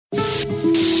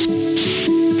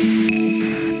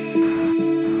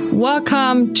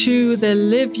Welcome to the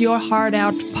Live Your Heart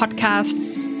Out podcast,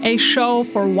 a show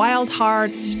for wild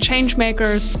hearts,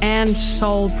 changemakers, and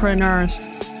soulpreneurs.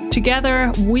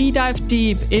 Together, we dive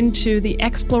deep into the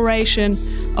exploration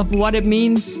of what it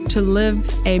means to live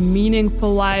a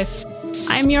meaningful life.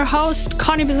 I'm your host,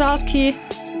 Connie Bizalski,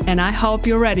 and I hope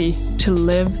you're ready to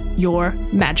live your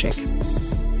magic.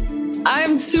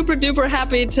 I'm super duper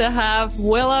happy to have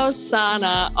Willow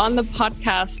Sana on the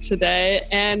podcast today.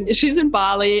 And she's in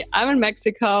Bali. I'm in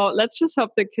Mexico. Let's just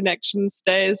hope the connection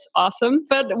stays awesome.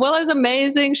 But Willow's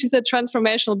amazing. She's a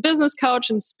transformational business coach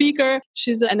and speaker.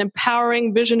 She's an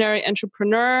empowering visionary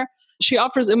entrepreneur. She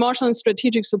offers emotional and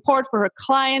strategic support for her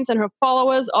clients and her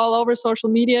followers all over social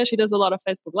media. She does a lot of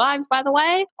Facebook Lives, by the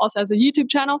way. Also has a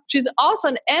YouTube channel. She's also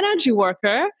an energy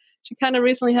worker. She kind of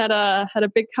recently had a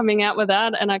big coming out with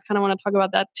that, and I kind of want to talk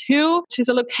about that too. She's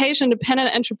a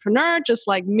location-dependent entrepreneur, just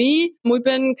like me. We've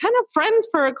been kind of friends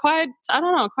for quite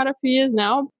a few years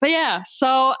now. But yeah,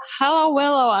 so hello,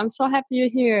 Willow. I'm so happy you're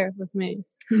here with me.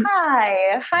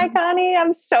 Hi, Connie.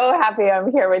 I'm so happy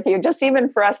I'm here with you. Just even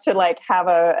for us to have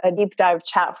a deep dive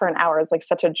chat for an hour is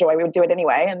such a joy. We would do it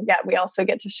anyway, and yet we also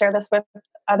get to share this with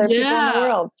other people in the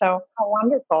world. So how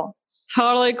wonderful.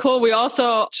 Totally cool. We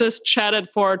also just chatted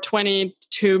for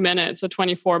 22 minutes or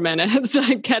 24 minutes,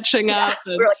 catching up.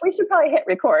 And we're we should probably hit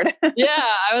record. Yeah,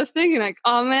 I was thinking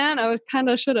oh man, I kind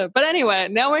of should have. But anyway,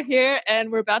 now we're here and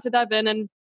we're about to dive in. And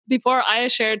before I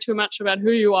share too much about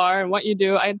who you are and what you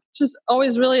do, I just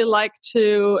always really like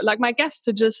my guests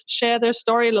to just share their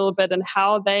story a little bit and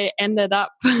how they ended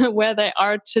up where they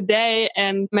are today,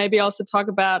 and maybe also talk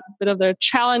about a bit of their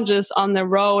challenges on the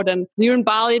road. And you're in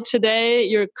Bali today,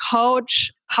 you're a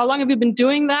coach. How long have you been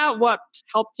doing that? What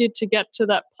helped you to get to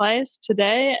that place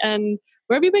today? And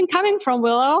where have you been coming from,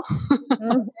 Willow?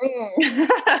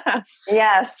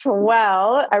 Yes.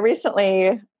 Well, I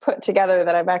recently put together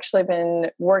that I've actually been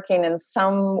working in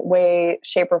some way,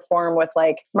 shape, or form with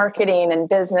marketing and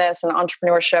business and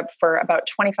entrepreneurship for about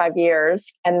 25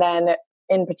 years. And then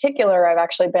in particular, I've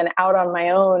actually been out on my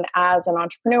own as an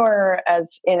entrepreneur,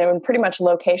 as pretty much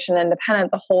location independent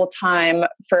the whole time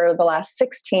for the last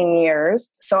 16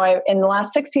 years. So in the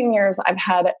last 16 years, I've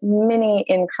had many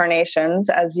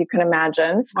incarnations, as you can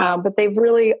imagine, but they've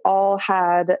really all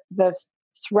had the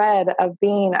thread of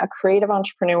being a creative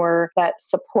entrepreneur that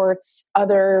supports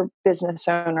other business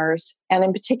owners. And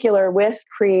in particular with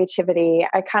creativity,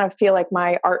 I kind of feel like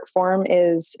my art form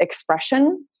is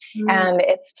expression. And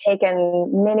it's taken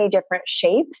many different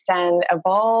shapes and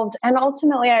evolved. And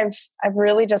ultimately, I've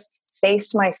really just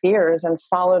faced my fears and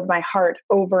followed my heart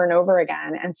over and over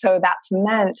again. And so that's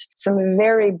meant some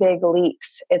very big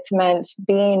leaps. It's meant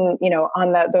being,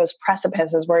 on those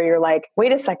precipices where you're like,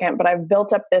 wait a second, but I've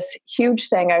built up this huge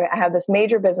thing. I have this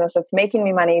major business that's making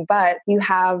me money, but you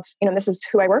have, this is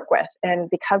who I work with. And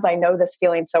because I know this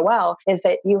feeling so well, is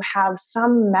that you have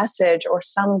some message or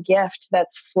some gift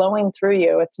that's flowing through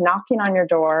you. It's knocking on your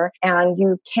door and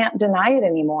you can't deny it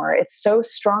anymore. It so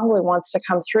strongly wants to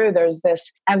come through. There's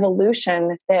this evolution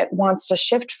that wants to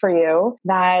shift for you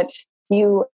that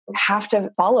you have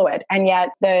to follow it. And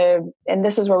yet and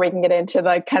this is where we can get into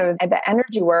the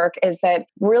energy work, is that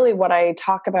really what I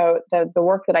talk about, the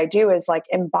work that I do is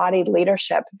embodied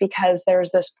leadership, because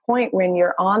there's this point when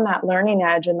you're on that learning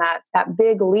edge and that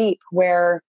big leap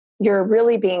where you're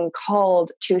really being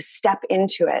called to step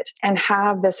into it and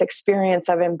have this experience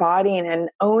of embodying and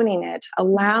owning it,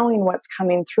 allowing what's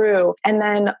coming through. And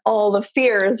then all the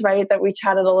fears, right, that we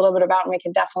chatted a little bit about and we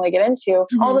can definitely get into,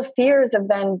 all the fears of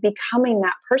then becoming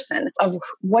that person, of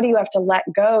what do you have to let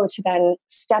go to then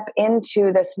step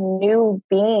into this new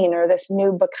being or this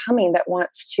new becoming that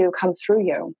wants to come through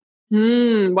you.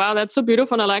 Wow, that's so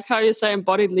beautiful. And I like how you say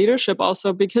embodied leadership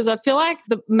also, because I feel like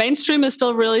the mainstream is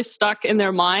still really stuck in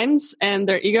their minds and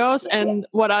their egos. And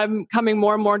what I'm coming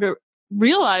more and more to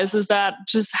realize is that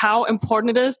just how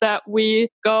important it is that we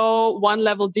go one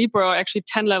level deeper, or actually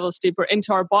 10 levels deeper,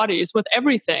 into our bodies with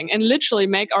everything, and literally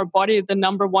make our body the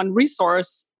number one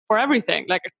resource for everything,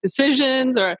 like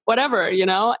decisions or whatever,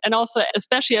 and also,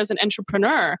 especially as an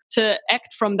entrepreneur, to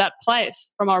act from that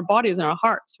place, from our bodies and our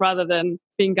hearts, rather than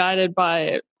being guided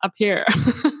by up here.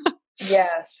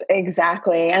 Yes,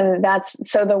 exactly. And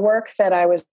so the work that I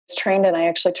was trained in, I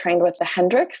actually trained with the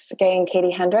Hendricks, Gay and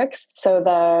Katie Hendricks.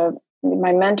 So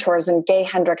my mentors and Gay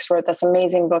Hendricks wrote this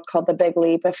amazing book called The Big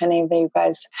Leap. If any of you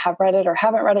guys have read it or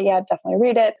haven't read it yet, definitely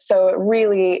read it. So it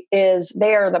really is,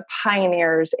 they are the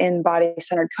pioneers in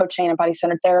body-centered coaching and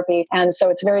body-centered therapy. And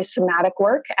so it's very somatic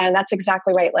work. And that's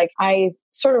exactly right. I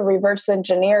sort of reverse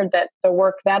engineered that the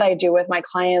work that I do with my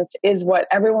clients is what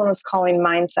everyone was calling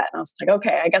mindset. And I was like,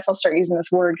 okay, I guess I'll start using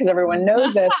this word because everyone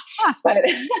knows this.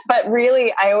 But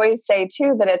really, I always say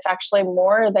too that it's actually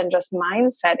more than just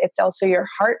mindset. It's also your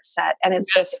heart set. And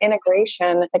it's this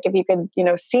integration. Like if you could,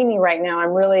 see me right now,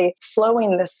 I'm really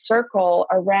flowing this circle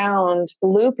around,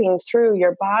 looping through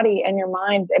your body and your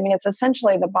mind. I mean, it's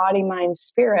essentially the body, mind,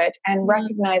 spirit, and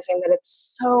recognizing that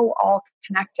it's so all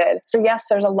connected. So yes,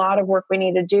 there's a lot of work we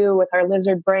need to do with our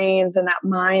lizard brains and that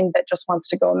mind that just wants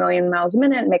to go a million miles a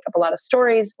minute and make up a lot of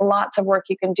stories. Lots of work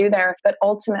you can do there. But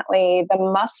ultimately, the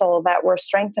muscle that we're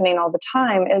strengthening all the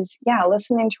time is,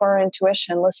 listening to our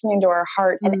intuition, listening to our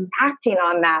heart and acting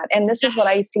on that. And this is what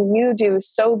I see you do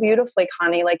so beautifully,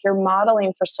 Connie. Like you're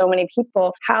modeling for so many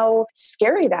people how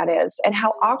scary that is and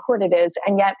how awkward it is.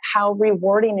 And yet how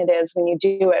rewarding it is when you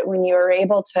do it, when you are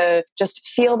able to just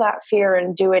feel that fear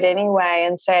and do it anyway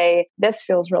and say, this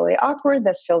feels really awkward.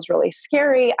 This feels really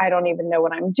scary. I don't even know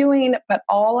what I'm doing. But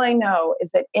all I know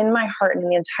is that in my heart and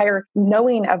the entire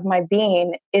knowing of my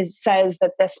being says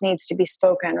that this needs to be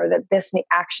spoken or that this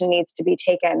action needs to be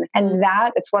taken. And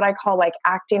that it's what I call like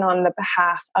acting on the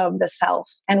behalf of the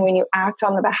self. And when you act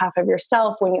on the behalf of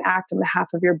yourself, when you act on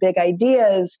behalf of your big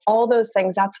ideas, all those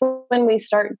things, that's when we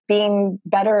start being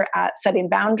better at setting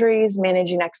boundaries,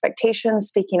 managing expectations,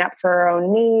 speaking up for our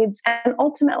own needs, and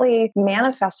ultimately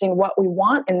manifesting what we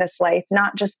want in this life,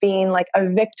 not just being like a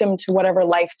victim to whatever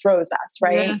life throws us,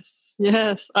 right?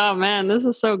 Yes. Oh man, this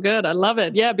is so good. I love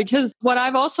it. Yeah, because what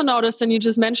I've also noticed, and you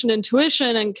just mentioned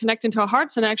intuition and connecting to our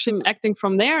hearts and actually acting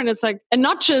from there. And it's like, and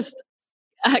not just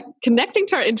connecting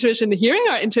to our intuition, hearing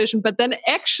our intuition, but then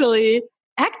actually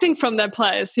acting from that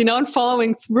place, and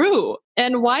following through.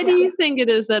 And why do you think it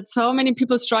is that so many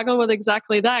people struggle with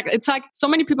exactly that? It's like so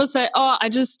many people say, oh,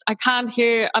 I can't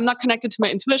hear, I'm not connected to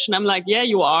my intuition. I'm like, yeah,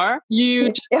 you are.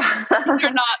 You're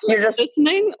not you're just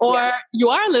listening, or you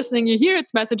are listening, you hear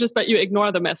its messages, but you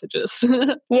ignore the messages.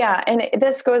 Yeah. And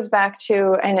this goes back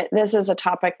to, and this is a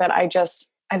topic that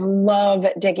I love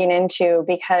digging into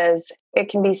because it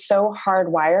can be so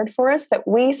hardwired for us that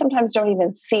we sometimes don't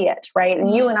even see it, right?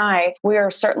 And you and I, we are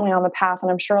certainly on the path,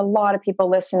 and I'm sure a lot of people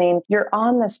listening, you're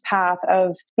on this path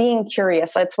of being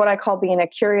curious. It's what I call being a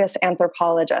curious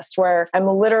anthropologist, where I'm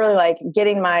literally like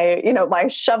getting my, my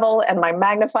shovel and my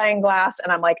magnifying glass,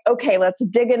 and I'm like, okay, let's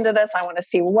dig into this. I want to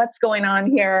see what's going on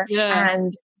here.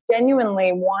 And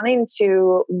genuinely wanting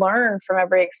to learn from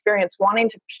every experience, wanting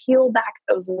to peel back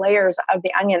those layers of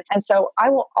the onion. And so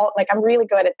I'm really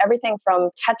good at everything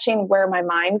from catching where my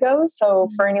mind goes. So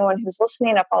for anyone who's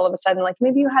listening up all of a sudden, like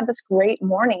maybe you had this great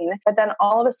morning, but then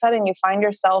all of a sudden you find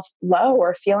yourself low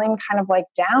or feeling kind of like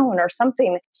down or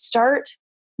something, start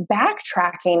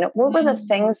backtracking. What were the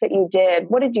things that you did?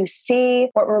 What did you see?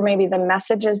 What were maybe the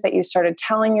messages that you started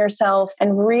telling yourself?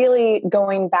 And really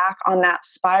going back on that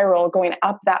spiral, going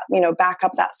up that, back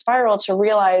up that spiral to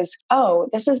realize, oh,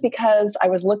 this is because I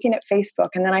was looking at Facebook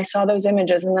and then I saw those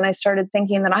images and then I started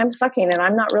thinking that I'm sucking and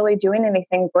I'm not really doing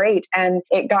anything great. And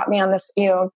it got me on this,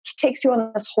 takes you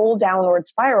on this whole downward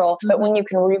spiral. But when you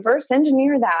can reverse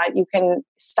engineer that, you can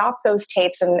stop those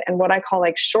tapes and what I call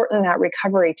like shorten that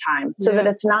recovery time so that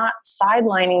it's not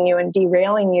sidelining you and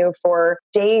derailing you for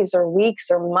days or weeks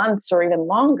or months or even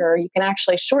longer. You can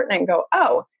actually shorten it and go,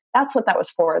 oh, that's what that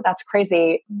was for. That's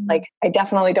crazy. Like, I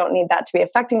definitely don't need that to be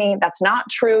affecting me. That's not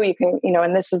true. You can,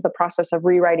 and this is the process of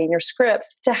rewriting your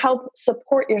scripts to help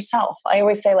support yourself. I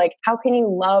always say, like, how can you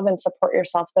love and support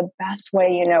yourself the best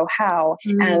way you know how?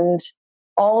 And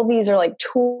all these are like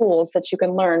tools that you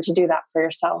can learn to do that for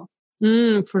yourself.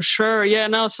 For sure. Yeah,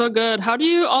 no, so good. How do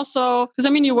you also,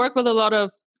 because you work with a lot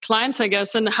of clients, I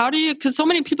guess, and how do you, because so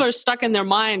many people are stuck in their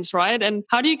minds, right? And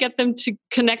how do you get them to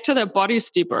connect to their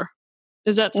bodies deeper?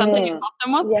 Is that something you help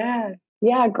them with?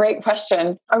 Yeah, great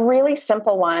question. A really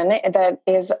simple one that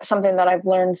is something that I've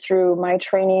learned through my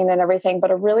training and everything, but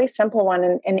a really simple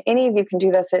one, and any of you can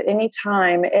do this at any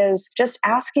time, is just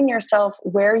asking yourself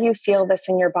where you feel this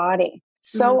in your body.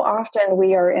 So often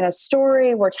we are in a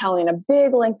story, we're telling a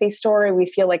big, lengthy story. We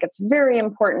feel like it's very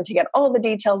important to get all the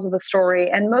details of the story.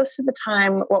 And most of the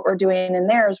time, what we're doing in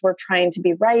there is we're trying to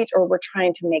be right, or we're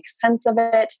trying to make sense of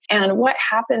it. And what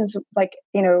happens,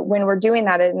 when we're doing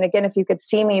that, and again, if you could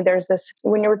see me, there's this,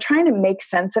 when you're trying to make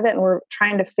sense of it and we're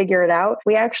trying to figure it out,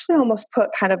 we actually almost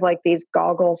put kind of like these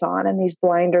goggles on and these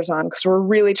blinders on, because we're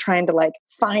really trying to like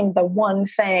find the one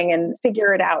thing and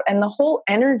figure it out. And the whole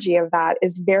energy of that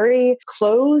is very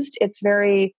closed. It's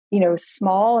very,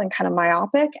 small and kind of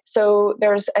myopic. So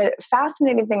there's a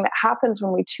fascinating thing that happens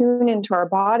when we tune into our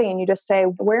body and you just say,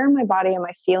 where in my body am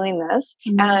I feeling this?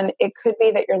 And it could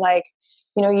be that you're like,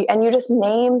 and you just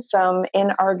name some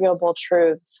inarguable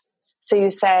truths. So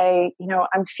you say,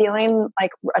 I'm feeling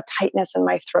like a tightness in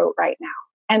my throat right now.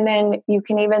 And then you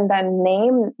can even then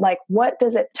name, like, what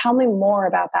does it tell me more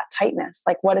about that tightness?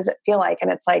 Like, what does it feel like? And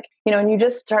it's like, and you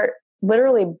just start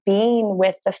literally being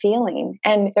with the feeling.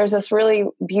 And there's this really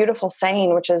beautiful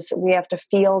saying, which is, we have to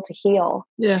feel to heal.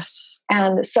 Yes.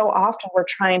 And so often we're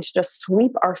trying to just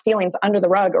sweep our feelings under the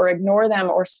rug or ignore them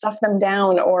or stuff them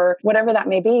down or whatever that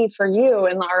may be for you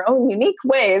in our own unique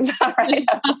ways, right?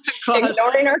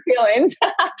 Ignoring our feelings.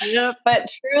 Yep. But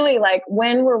truly, like,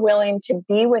 when we're willing to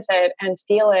be with it and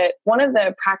feel it, one of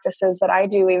the practices that I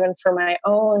do even for my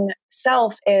own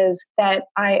self is that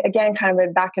I, again, kind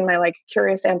of back in my like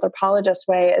curious anthropologist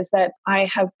way, is that I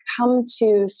have come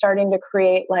to starting to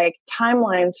create like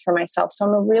timelines for myself. So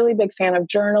I'm a really big fan of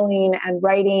journaling and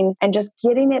writing and just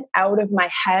getting it out of my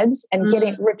heads and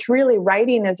which really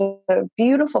writing is a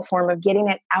beautiful form of getting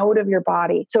it out of your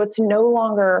body. So it's no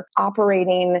longer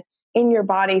operating in your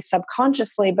body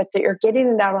subconsciously, but that you're getting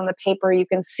it out on the paper. You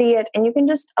can see it and you can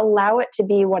just allow it to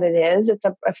be what it is. It's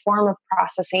a form of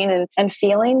processing and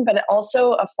feeling, but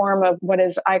also a form of what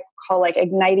is I call like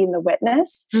igniting the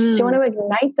witness. So you want to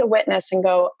ignite the witness and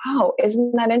go, oh,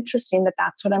 isn't that interesting that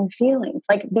that's what I'm feeling?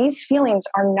 Like, these feelings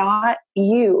are not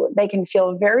you. They can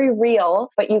feel very real,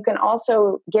 but you can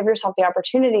also give yourself the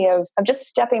opportunity of just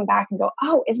stepping back and go,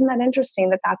 oh, isn't that interesting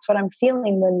that that's what I'm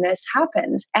feeling when this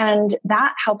happened? And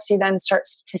that helps you then start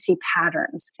to see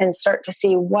patterns and start to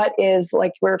see what is,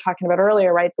 like we were talking about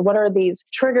earlier, right? What are these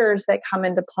triggers that come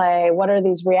into play? What are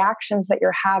these reactions that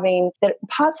you're having that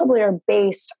possibly are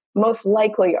based, most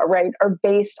likely, right, are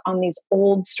based on these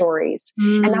old stories.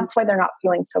 And that's why they're not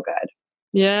feeling so good.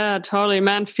 Yeah, totally.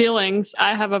 Man, feelings.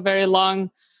 I have a very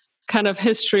long kind of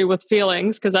history with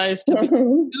feelings because I used to be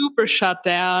super shut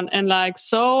down and like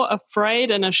so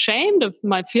afraid and ashamed of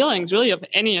my feelings, really of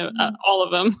any of all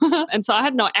of them. And so I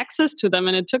had no access to them.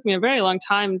 And it took me a very long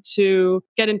time to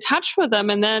get in touch with them.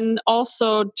 And then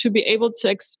also to be able to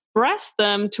express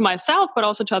them to myself, but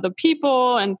also to other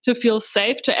people and to feel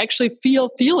safe to actually feel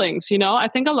feelings. I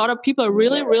think a lot of people are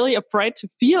really, really afraid to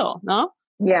feel, no?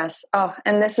 Yes. Oh,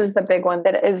 and this is the big one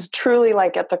that is truly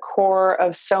like at the core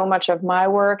of so much of my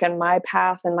work and my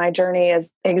path and my journey is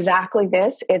exactly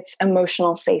this. It's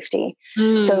emotional safety.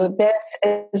 So this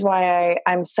is why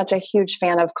I'm such a huge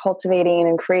fan of cultivating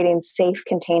and creating safe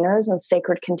containers and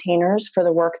sacred containers for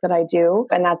the work that I do.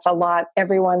 And that's a lot.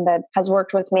 Everyone that has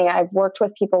worked with me, I've worked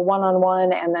with people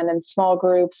one-on-one and then in small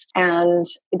groups. And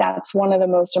that's one of the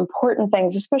most important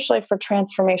things, especially for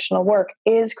transformational work,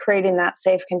 is creating that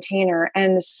safe container.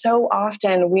 And so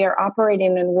often we are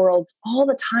operating in worlds all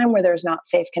the time where there's not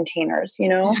safe containers.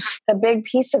 The big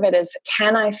piece of it is,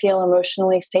 can I feel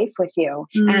emotionally safe with you?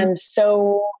 And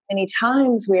so many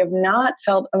times we have not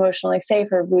felt emotionally safe,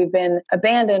 or we've been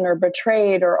abandoned or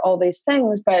betrayed or all these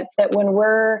things. But that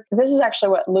this is actually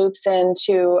what loops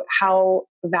into how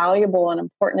valuable and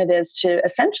important it is to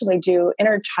essentially do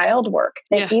inner child work.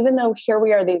 That even though here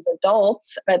we are these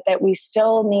adults, but that we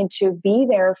still need to be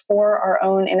there for our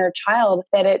own inner child,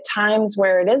 that at times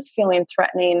where it is feeling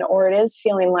threatening or it is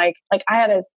feeling like I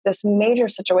had this major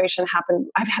situation happen.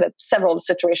 I've had several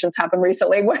situations happen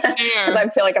recently because I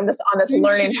feel like I'm just on this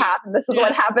learning path. And this is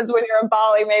what happens when you're in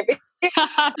Bali, maybe.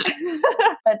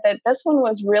 But that this one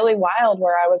was really wild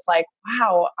where I was like,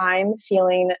 wow, I'm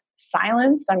feeling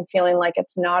silenced. I'm feeling like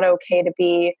it's not okay to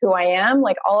be who I am.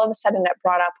 Like all of a sudden it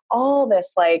brought up all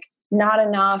this like not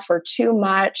enough or too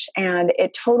much. And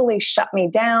it totally shut me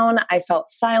down. I felt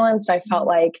silenced. I felt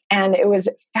like, and it was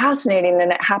fascinating.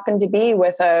 And it happened to be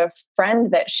with a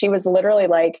friend that she was literally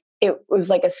like, it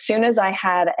was like, as soon as I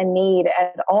had a need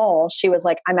at all, she was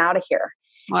like, I'm out of here.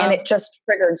 Wow. And it just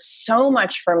triggered so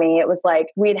much for me. It was like,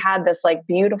 we'd had this like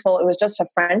beautiful, it was just a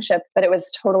friendship, but it was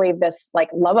totally this like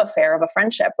love affair of a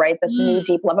friendship, right? This new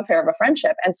deep love affair of a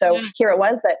friendship. And so here it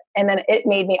was and then it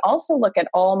made me also look at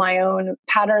all my own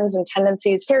patterns and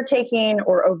tendencies, caretaking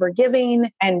or overgiving.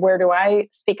 And where do I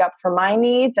speak up for my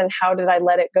needs? And how did I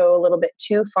let it go a little bit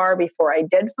too far before I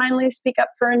did finally speak up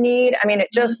for a need? I mean,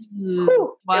 it just, it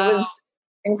was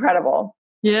incredible.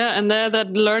 Yeah. And that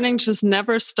learning just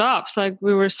never stops. Like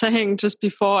we were saying just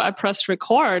before I pressed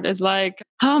record, it's like,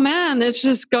 oh man, it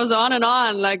just goes on and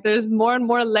on. Like there's more and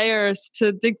more layers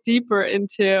to dig deeper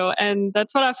into. And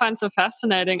that's what I find so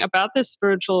fascinating about this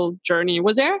spiritual journey.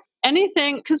 Was there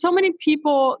anything, because so many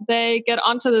people, they get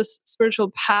onto this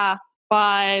spiritual path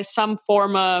by some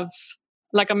form of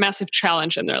like a massive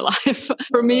challenge in their life.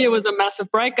 For me, it was a massive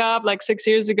breakup like 6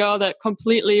 years ago that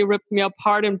completely ripped me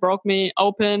apart and broke me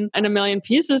open in a million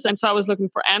pieces. And so I was looking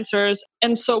for answers.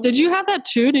 And so did you have that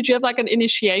too? Did you have like an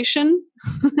initiation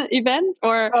event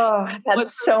or? Oh,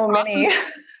 that's so many.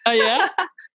 Oh, yeah?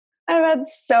 I've had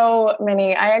so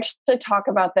many. I actually talk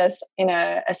about this in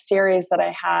a series that I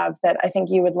have that I think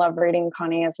you would love reading,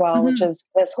 Connie, as well, which is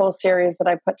this whole series that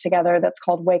I put together that's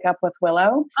called Wake Up with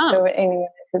Willow. Oh. So anyone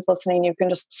who's listening, you can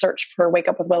just search for Wake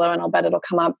Up with Willow and I'll bet it'll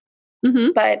come up.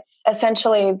 But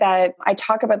essentially that I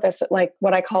talk about this like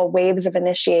what I call waves of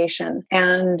initiation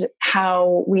and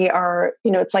how we are,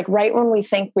 it's like right when we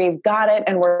think we've got it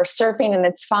and we're surfing and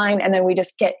it's fine. And then we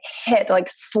just get hit, like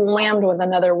slammed with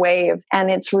another wave.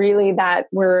 And it's really that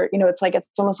we're, it's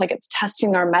almost like it's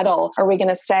testing our mettle. Are we going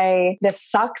to say, this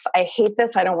sucks, I hate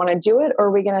this, I don't want to do it? Or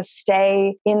are we going to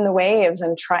stay in the waves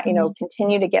and try,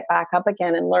 continue to get back up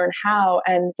again and learn how?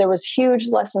 And there was huge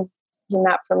lessons in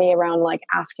that for me around like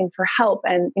asking for help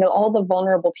and, all the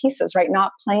vulnerable pieces, right?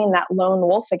 Not playing that lone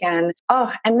wolf again.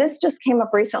 Oh, and this just came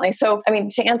up recently. So,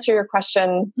 to answer your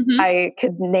question, I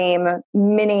could name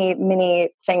many, many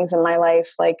things in my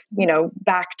life, like,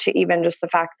 back to even just the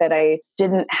fact that I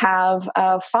didn't have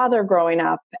a father growing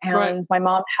up and my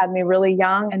mom had me really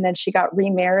young and then she got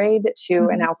remarried to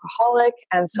an alcoholic.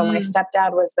 And so my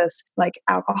stepdad was this like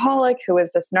alcoholic who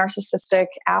was this narcissistic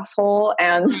asshole.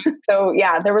 And so,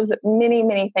 yeah, there was many,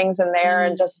 many things in there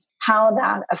and just how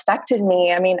that affected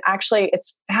me. Actually,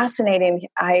 it's fascinating.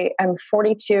 I am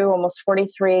 42, almost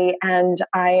 43, and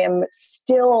I am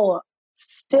still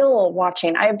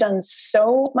watching. I have done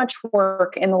so much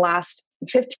work in the last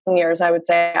 15 years, I would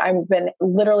say. I've been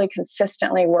literally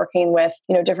consistently working with,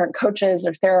 different coaches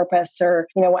or therapists or,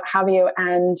 what have you.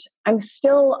 And I'm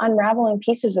still unraveling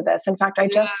pieces of this. In fact, I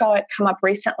just saw it come up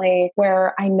recently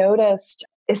where I noticed,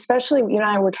 especially, you and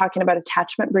I were talking about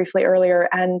attachment briefly earlier,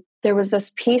 and there was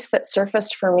this piece that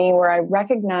surfaced for me where I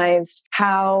recognized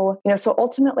how, so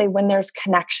ultimately when there's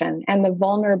connection and the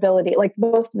vulnerability, like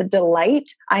both the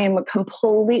delight, I am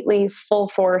completely full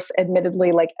force,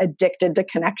 admittedly, like addicted to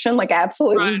connection. Like I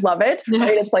absolutely love it.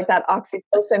 Right? It's like that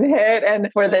oxytocin hit and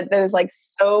where that is like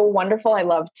so wonderful. I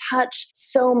love touch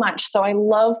so much. So I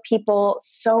love people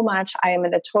so much. I am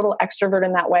a total extrovert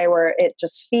in that way where it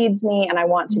just feeds me and I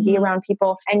want to be around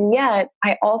people. And yet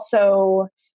I also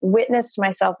witnessed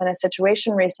myself in a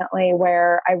situation recently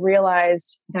where I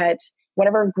realized that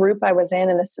whatever group I was in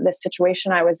and this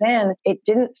situation I was in, it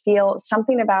didn't feel,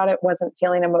 something about it wasn't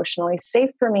feeling emotionally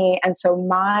safe for me. And so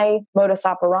my modus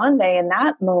operandi in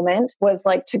that moment was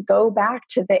like to go back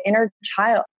to the inner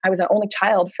child. I was an only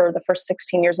child for the first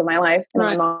 16 years of my life. And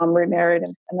my mom remarried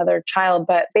another child,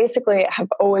 but basically have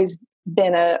always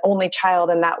been an only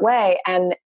child in that way.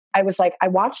 And I was like, I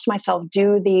watched myself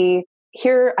do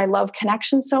here, I love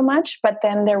connection so much, but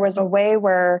then there was a way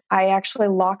where I actually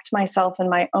locked myself in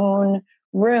my own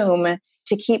room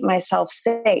to keep myself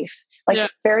safe. Like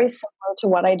very similar to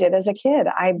what I did as a kid.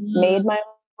 I made my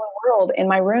own world in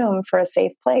my room for a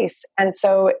safe place. And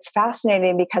so it's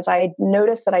fascinating because I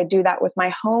noticed that I do that with my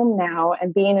home now,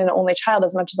 and being an only child,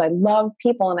 as much as I love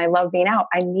people and I love being out,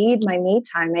 I need my me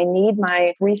time. I need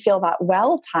my refill that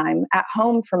well time at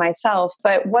home for myself.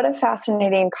 But what a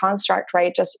fascinating construct,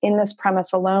 right? Just in this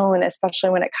premise alone, especially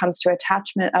when it comes to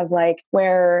attachment, of like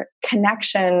where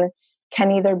connection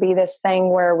can either be this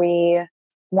thing where we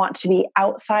want to be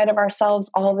outside of ourselves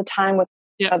all the time with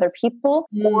other people,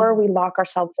 or we lock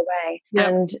ourselves away.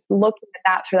 And looking at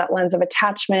that through that lens of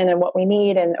attachment and what we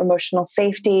need and emotional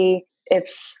safety,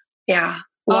 it's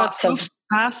lots of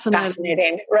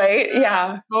fascinating, right?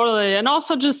 Yeah, totally. And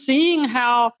also just seeing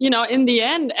how, in the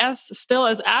end, as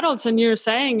adults, and you're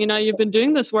saying, you've been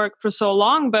doing this work for so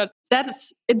long, but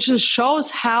it just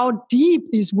shows how deep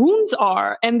these wounds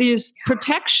are and these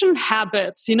protection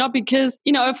habits, because,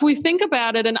 if we think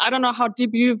about it, and I don't know how deep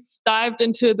you've dived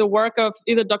into the work of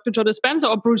either Dr. Joe Dispenza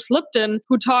or Bruce Lipton,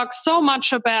 who talks so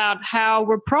much about how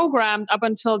we're programmed up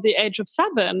until the age of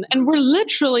 7. And we're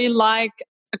literally like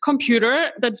a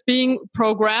computer that's being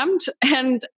programmed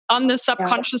and on the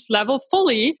subconscious level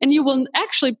fully. And you will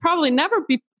actually probably never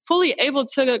be fully able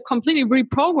to completely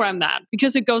reprogram that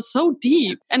because it goes so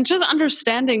deep. And just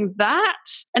understanding that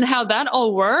and how that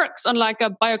all works on like a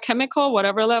biochemical,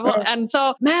 whatever level. And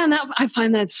so, man, I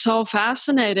find that so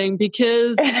fascinating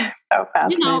because it is so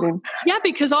fascinating.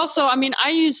 Because also, I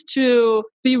used to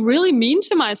be really mean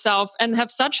to myself and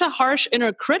have such a harsh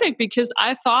inner critic because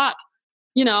I thought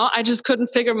I just couldn't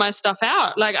figure my stuff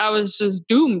out. Like I was just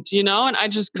doomed, and I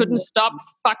just couldn't stop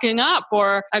fucking up,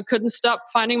 or I couldn't stop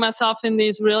finding myself in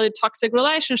these really toxic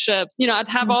relationships. I'd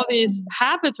have all these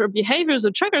habits or behaviors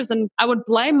or triggers, and I would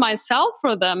blame myself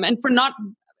for them and for not,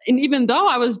 and even though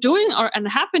I was doing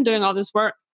and have been doing all this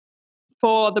work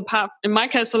in my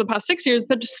case, for the past 6 years,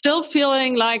 but still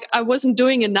feeling like I wasn't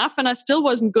doing enough and I still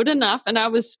wasn't good enough. And I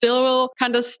was still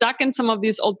kind of stuck in some of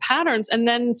these old patterns, and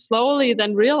then slowly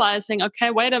then realizing,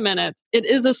 okay, wait a minute, it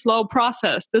is a slow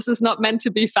process. This is not meant to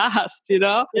be fast,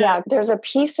 Yeah, there's a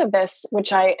piece of this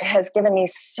which has given me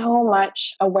so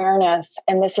much awareness.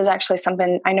 And this is actually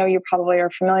something I know you probably are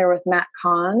familiar with, Matt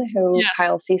Kahn, who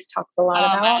Kyle Cease talks a lot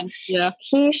about. Man. Yeah.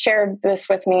 He shared this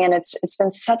with me, and it's been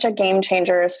such a game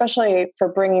changer, especially for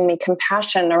bringing me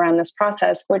compassion around this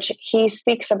process, which he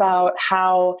speaks about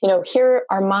how, here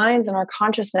our minds and our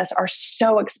consciousness are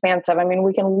so expansive. I mean,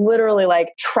 we can literally like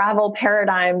travel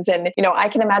paradigms, and, I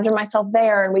can imagine myself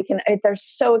there, and they're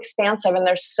so expansive and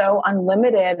they're so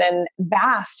unlimited and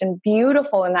vast and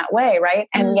beautiful in that way. Right.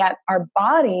 And yet our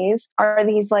bodies are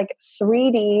these like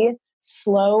 3D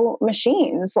slow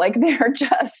machines. Like they're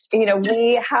just,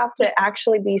 we have to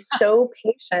actually be so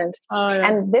patient.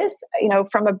 And this,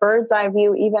 from a bird's eye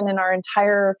view, even in our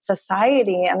entire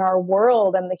society and our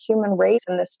world and the human race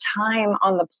and this time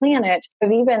on the planet,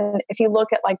 even if you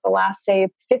look at like the last, say,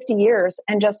 50 years,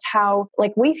 and just how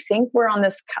like we think we're on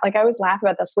this, like I always laugh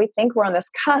about this, we think we're on this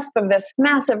cusp of this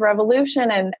massive revolution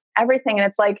and everything. And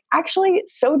it's like, actually,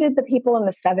 so did the people in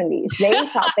the 70s. They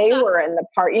thought they were in the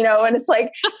part, and it's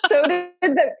like, so did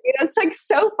it's like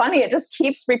so funny. It just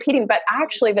keeps repeating. But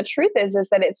actually, the truth is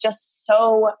that it's just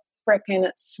so freaking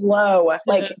slow,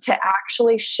 like to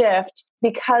actually shift,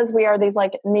 because we are these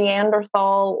like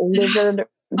Neanderthal lizard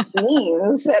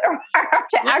beings that are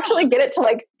to actually get it to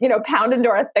like, pound into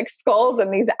our thick skulls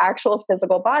and these actual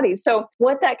physical bodies. So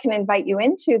what that can invite you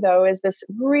into though, is this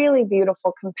really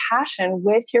beautiful compassion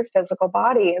with your physical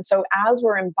body. And so as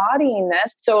we're embodying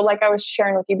this, so like I was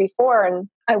sharing with you before, and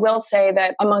I will say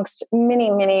that amongst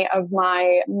many, many of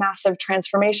my massive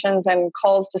transformations and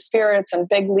calls to spirits and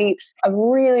big leaps, a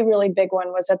really, really big one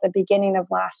was at the beginning of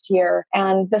last year.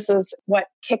 And this is what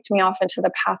kicked me off into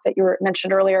the path that you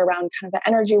mentioned earlier around kind of the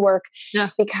energy work,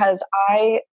 because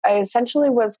I essentially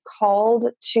was called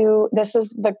to, this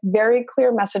is the very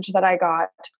clear message that I got,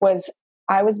 was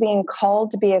I was being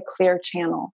called to be a clear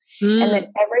channel. And that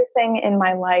everything in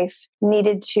my life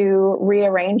needed to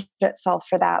rearrange itself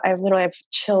for that. I literally have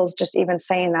chills just even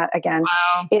saying that again.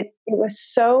 Wow. It was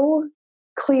so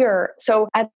clear. So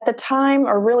at the time,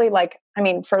 or really like, I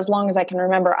mean, for as long as I can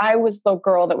remember, I was the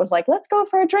girl that was like, let's go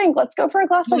for a drink. Let's go for a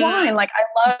glass of wine. Like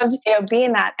I loved,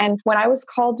 being that. And when I was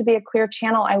called to be a clear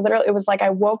channel, it was like, I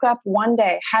woke up one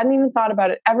day, hadn't even thought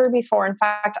about it ever before. In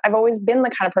fact, I've always been the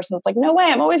kind of person that's like, no way,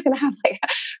 I'm always going to have like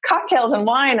cocktails and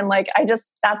wine. And like,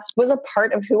 that was a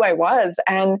part of who I was.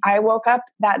 And I woke up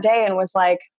that day and was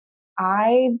like,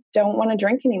 I don't want to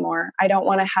drink anymore. I don't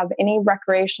want to have any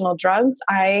recreational drugs.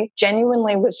 I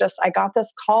genuinely I got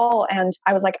this call and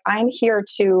I was like, I'm here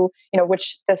to,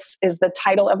 which this is the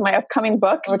title of my upcoming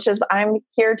book, which is I'm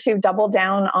here to double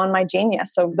down on my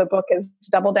genius. So the book is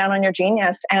Double Down on Your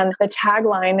Genius. And the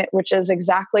tagline, which is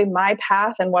exactly my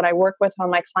path and what I work with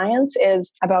on my clients,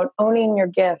 is about owning your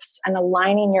gifts and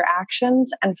aligning your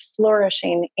actions and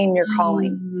flourishing in your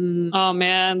calling. Oh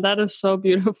man, that is so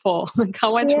beautiful. I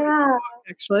can't wait to read the book,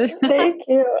 actually. Thank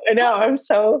you. I know. I'm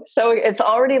so it's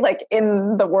already like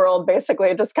in the world, basically.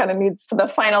 It just kind of needs the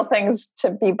final things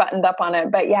to be buttoned up on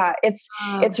it. But yeah,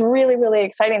 it's really, really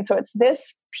exciting. So it's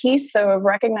this piece though of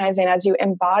recognizing as you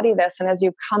embody this and as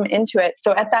you come into it.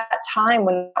 So at that time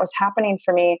when that was happening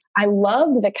for me, I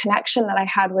loved the connection that I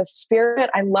had with spirit.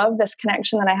 I loved this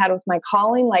connection that I had with my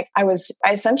calling. Like I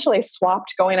essentially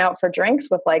swapped going out for drinks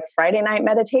with like Friday night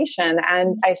meditation.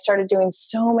 And I started doing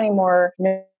so many more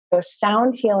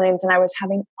sound healings, and I was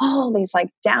having all these like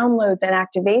downloads and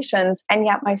activations. And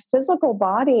yet my physical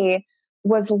body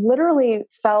was literally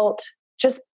felt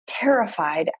just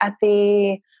terrified at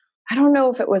I don't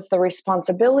know if it was the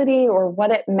responsibility or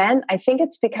what it meant. I think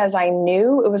it's because I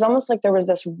knew it was almost like there was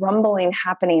this rumbling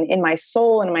happening in my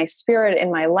soul and my spirit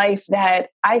in my life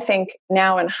that I think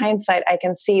now in hindsight, I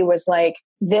can see was like,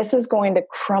 this is going to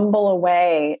crumble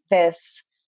away this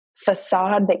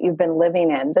facade that you've been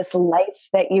living in, this life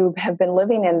that you have been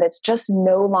living in that's just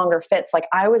no longer fits. Like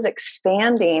I was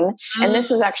expanding. And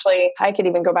this is actually, I could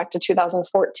even go back to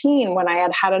 2014 when I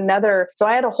had another. So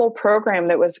I had a whole program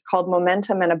that was called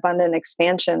Momentum and Abundant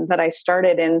Expansion that I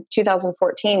started in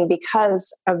 2014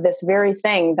 because of this very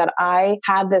thing, that I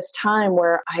had this time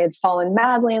where I had fallen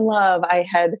madly in love.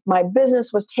 My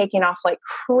business was taking off like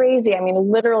crazy. I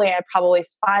mean, literally, I probably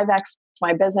 5x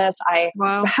my business. I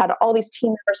had all these team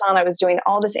members on. I was doing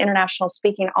all this international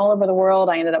speaking all over the world.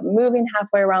 I ended up moving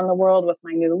halfway around the world with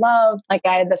my new love. Like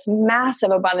I had this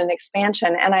massive abundant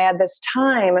expansion. And I had this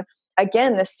time,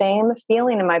 again, the same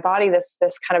feeling in my body, this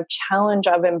kind of challenge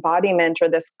of embodiment, or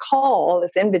this call,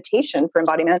 this invitation for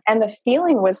embodiment. And the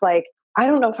feeling was like, I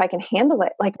don't know if I can handle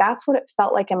it. Like that's what it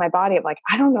felt like in my body, of like,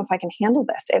 I don't know if I can handle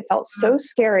this. It felt so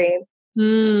scary.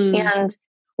 And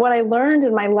what I learned,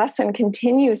 and my lesson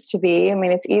continues to be, I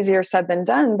mean, it's easier said than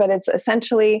done, but it's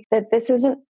essentially that this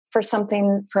isn't for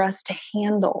something for us to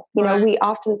handle. You know, we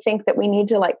often think that we need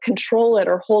to like control it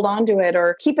or hold on to it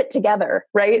or keep it together,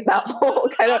 right? That whole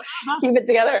kind of keep it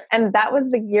together. And that was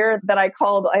the year that I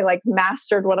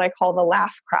mastered what I call the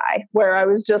laugh cry, where I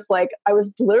was just like, I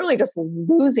was literally just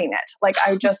losing it. Like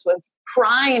I just was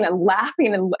crying and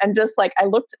laughing and just like,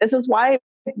 this is why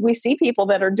we see people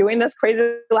that are doing this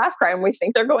crazy laugh cry and we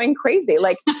think they're going crazy.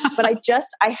 Like, but I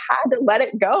had to let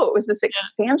it go. It was this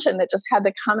expansion that just had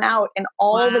to come out in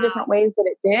all the different ways that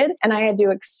it did. And I had to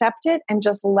accept it and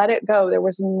just let it go. There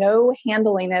was no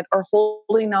handling it or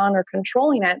holding on or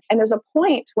controlling it. And there's a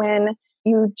point when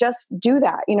you just do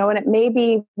that, you know, and it may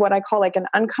be what I call like an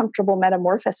uncomfortable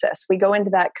metamorphosis. We go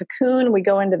into that cocoon, we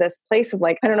go into this place of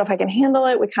like, I don't know if I can handle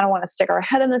it. We kind of want to stick our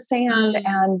head in the sand.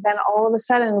 And then all of a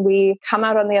sudden we come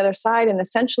out on the other side and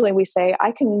essentially we say,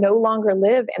 I can no longer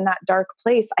live in that dark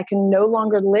place. I can no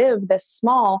longer live this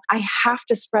small. I have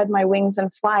to spread my wings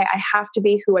and fly. I have to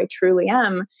be who I truly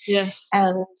am. Yes.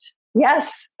 And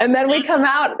then we come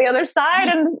out the other side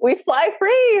and we fly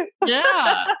free.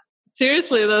 Yeah.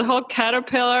 Seriously, the whole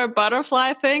caterpillar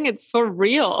butterfly thing, it's for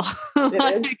real.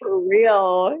 It is for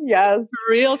real. Yes.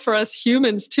 For real for us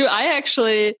humans too. I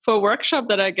actually, for a workshop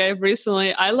that I gave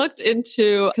recently, I looked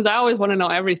into, because I always want to know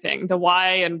everything, the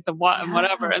why and the what and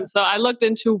whatever. And so I looked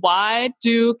into, why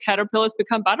do caterpillars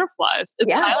become butterflies?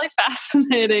 It's highly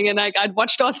fascinating. And I'd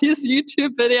watched all these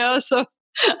YouTube videos of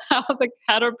how the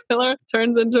caterpillar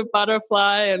turns into a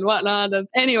butterfly and whatnot. And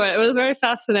anyway, it was very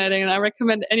fascinating. And I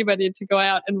recommend anybody to go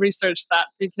out and research that,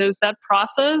 because that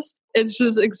process, it's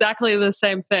just exactly the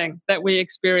same thing that we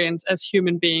experience as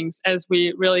human beings as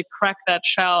we really crack that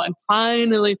shell and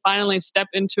finally step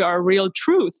into our real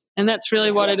truth. And that's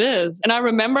really what it is. And I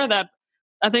remember that,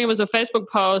 I think it was a Facebook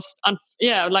post on,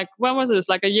 like, when was this?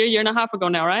 Like a year and a half ago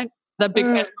now, right? That big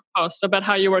Facebook post about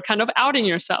how you were kind of outing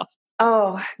yourself.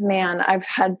 Oh man, I've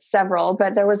had several,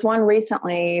 but there was one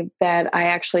recently that I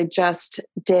actually just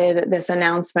did this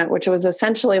announcement, which was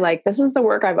essentially like, this is the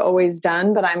work I've always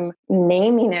done, but I'm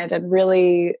naming it and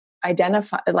really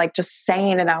like just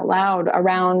saying it out loud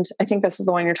around, I think this is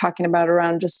the one you're talking about,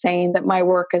 around just saying that my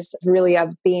work is really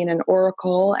of being an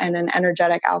oracle and an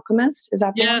energetic alchemist. Is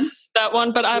that the one? Yes, that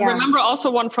one. But I remember also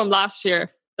one from last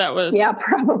year. That was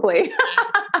probably.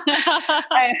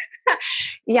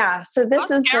 So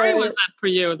this How scary was that for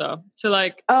you though? To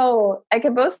like, I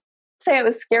could both say it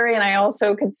was scary, and I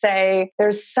also could say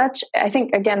I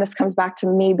think again, this comes back to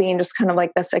me being just kind of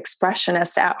like this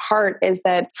expressionist at heart, is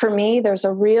that for me, there's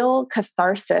a real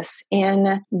catharsis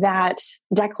in that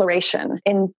declaration.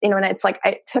 And, and it's like,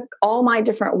 it took all my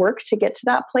different work to get to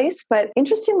that place. But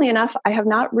interestingly enough, I have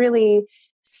not really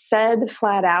said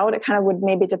flat out. It kind of would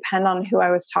maybe depend on who I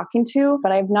was talking to,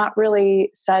 but I've not really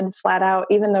said flat out,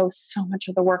 even though so much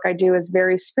of the work I do is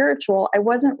very spiritual, I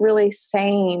wasn't really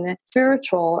saying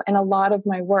spiritual in a lot of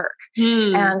my work.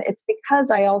 And it's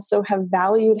because I also have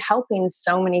valued helping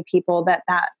so many people that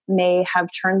may have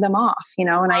turned them off, and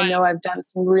I know I've done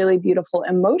some really beautiful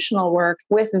emotional work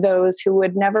with those who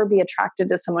would never be attracted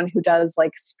to someone who does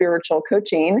like spiritual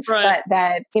coaching, but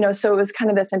that, so it was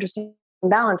kind of this interesting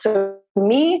balance. So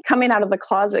me coming out of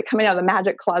the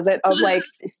magic closet of like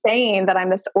saying that I'm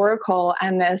this oracle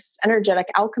and this energetic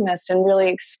alchemist, and really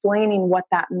explaining what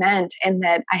that meant, and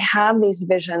that I have these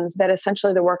visions, that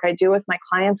essentially the work I do with my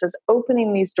clients is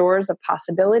opening these doors of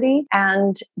possibility,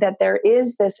 and that there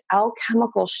is this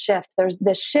alchemical shift. There's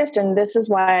this shift, and this is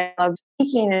why I love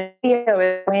speaking in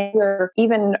video. When you're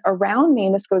even around me,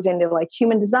 and this goes into like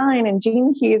human design and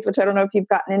gene keys, which I don't know if you've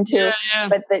gotten into,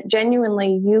 but that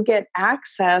genuinely you get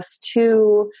access to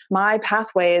to my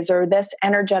pathways or this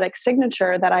energetic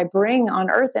signature that I bring on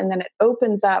earth. And then it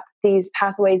opens up these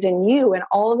pathways in you. And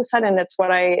all of a sudden, it's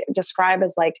what I describe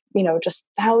as like, just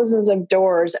thousands of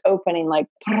doors opening, like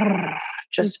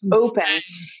just open.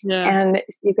 Yeah. And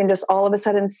you can just all of a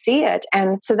sudden see it.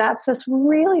 And so that's this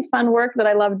really fun work that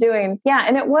I love doing. Yeah.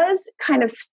 And it was kind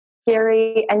of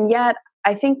scary. And yet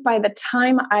I think by the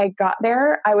time I got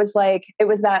there, I was like, it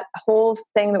was that whole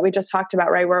thing that we just talked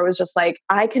about, right? Where it was just like,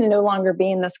 I can no longer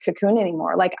be in this cocoon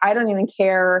anymore. Like, I don't even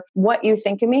care what you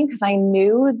think of me, because I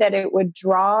knew that it would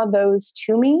draw those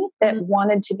to me that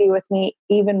wanted to be with me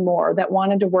even more, that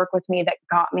wanted to work with me, that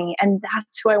got me. And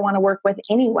that's who I want to work with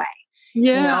anyway.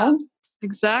 Yeah.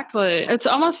 Exactly. It's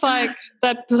almost like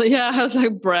that. Yeah, I was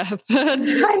like, breath. I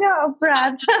know,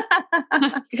 breath.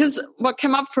 Because what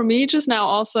came up for me just now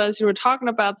also, as you were talking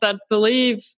about that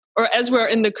belief, or as we're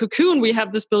in the cocoon, we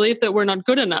have this belief that we're not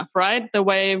good enough, right? The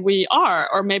way we are,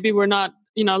 or maybe we're not,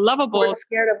 lovable. We're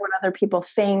scared of what other people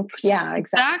think. Yeah,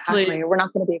 exactly. We're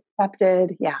not going to be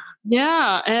accepted. Yeah.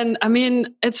 Yeah. And I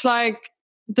mean, it's like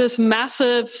this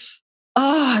massive,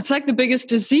 it's like the biggest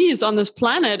disease on this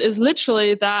planet is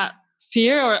literally that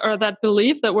fear or that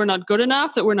belief that we're not good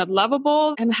enough, that we're not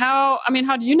lovable. And how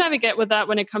do you navigate with that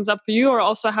when it comes up for you? Or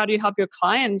also, how do you help your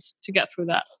clients to get through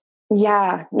that?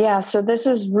 Yeah. So this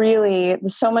is really,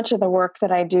 so much of the work that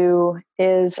I do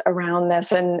is around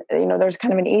this. And, there's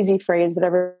kind of an easy phrase that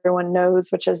everyone knows,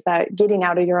 which is that getting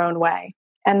out of your own way.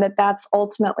 And that's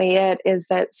ultimately it, is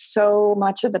that so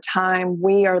much of the time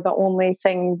we are the only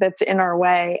thing that's in our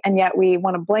way. And yet we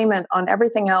want to blame it on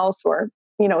everything else, or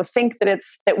think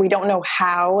that we don't know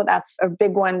how. That's a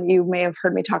big one you may have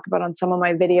heard me talk about on some of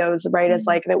my videos, right? Is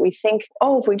like that we think,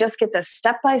 if we just get this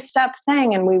step-by-step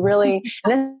thing, and we really,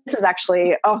 and this is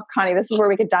actually, Connie, this is where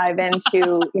we could dive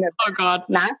into, oh God,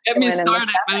 masculine get me started,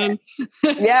 man.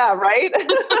 Yeah, right?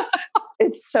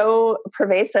 It's so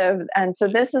pervasive. And so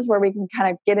this is where we can kind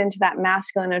of get into that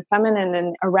masculine and feminine,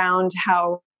 and around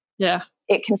how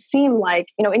it can seem like,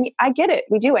 and I get it.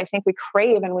 We do. I think we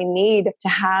crave and we need to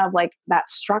have like that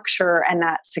structure and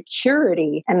that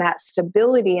security and that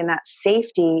stability and that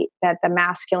safety that the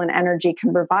masculine energy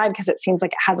can provide, because it seems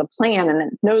like it has a plan and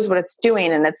it knows what it's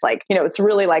doing. And it's like, it's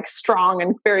really like strong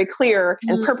and very clear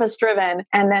and purpose driven.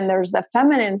 And then there's the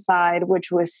feminine side,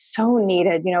 which was so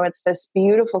needed. It's this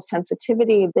beautiful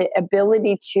sensitivity, the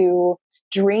ability to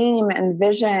dream and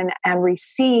vision and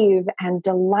receive and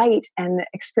delight and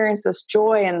experience this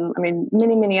joy. And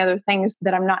many, many other things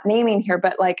that I'm not naming here,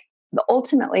 but like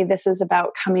ultimately this is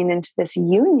about coming into this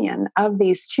union of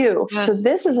these two. Yes. So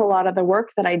this is a lot of the work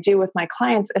that I do with my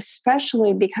clients,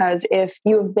 especially because if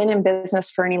you have been in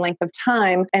business for any length of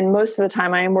time, and most of the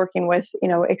time I am working with,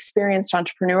 experienced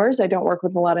entrepreneurs. I don't work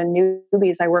with a lot of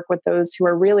newbies. I work with those who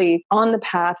are really on the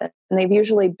path, and they've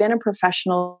usually been a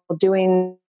professional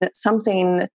doing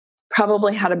something,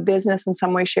 probably had a business in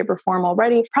some way, shape, or form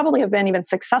already, probably have been even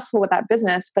successful with that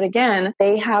business. But again,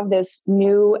 they have this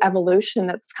new evolution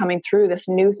that's coming through, this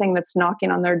new thing that's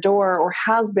knocking on their door, or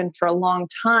has been for a long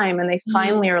time. And they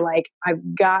finally are like,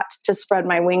 I've got to spread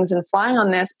my wings and fly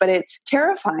on this. But it's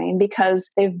terrifying because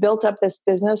they've built up this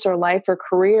business or life or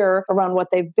career around what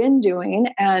they've been doing.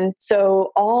 And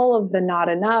so all of the not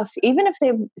enough, even if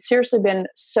they've seriously been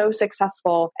so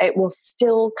successful, it will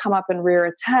still come up and rear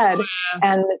its head.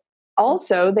 And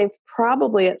also, they've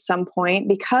probably at some point,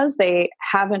 because they've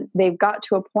got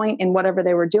to a point in whatever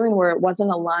they were doing where it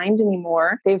wasn't aligned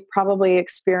anymore. They've probably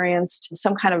experienced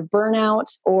some kind of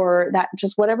burnout, or that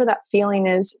just whatever that feeling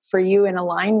is for you in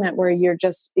alignment, where you're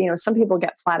just, some people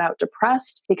get flat out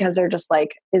depressed because they're just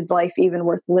like, is life even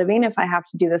worth living if I have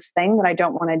to do this thing that I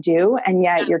don't want to do? And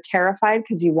yet you're terrified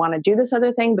because you want to do this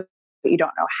other thing, but you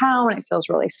don't know how, and it feels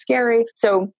really scary.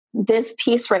 So this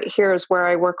piece right here is where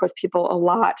I work with people a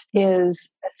lot,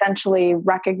 is essentially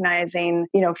recognizing,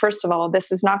 first of all, this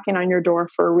is knocking on your door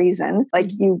for a reason.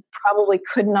 Like, you probably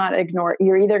could not ignore it.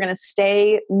 You're either going to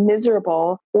stay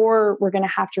miserable, or we're going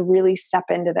to have to really step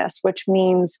into this, which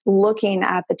means looking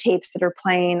at the tapes that are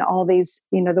playing, all these,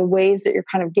 the ways that you're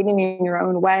kind of getting in your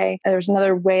own way. There's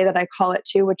another way that I call it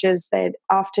too, which is that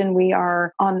often we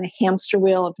are on the hamster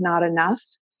wheel of not enough.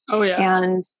 Oh yeah.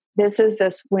 And this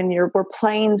is when we're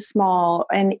playing small,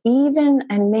 and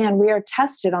man, we are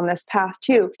tested on this path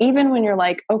too. Even when you're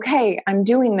like, okay, I'm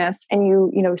doing this, and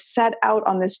you set out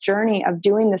on this journey of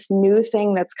doing this new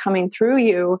thing that's coming through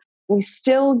you, we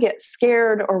still get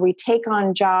scared, or we take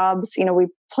on jobs, we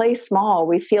play small.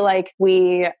 We feel like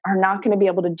we are not going to be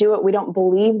able to do it. We don't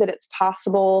believe that it's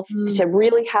possible to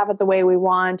really have it the way we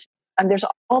want. there's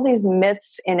all these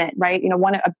myths in it, right?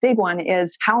 A big one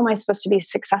is, how am I supposed to be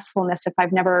successful in this if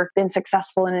I've never been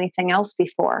successful in anything else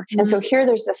before? And so here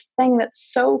there's this thing that's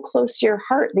so close to your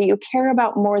heart that you care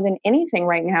about more than anything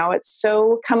right now. It's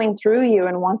so coming through you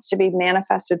and wants to be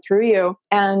manifested through you.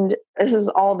 And this is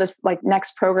all this like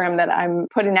next program that I'm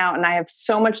putting out. And I have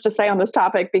so much to say on this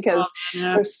topic because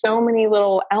there's so many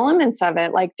little elements of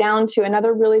it, like down to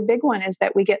another really big one is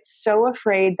that we get so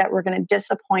afraid that we're going to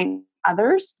disappoint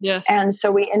others. Yes. And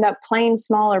so we end up playing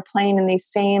small or playing in these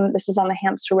same, this is on the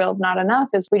hamster wheel of not enough,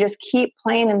 is we just keep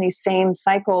playing in these same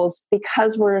cycles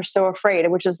because we're so afraid,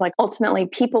 which is like ultimately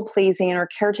people pleasing or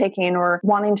caretaking or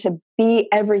wanting to be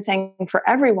everything for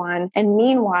everyone. And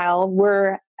meanwhile,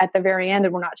 we're at the very end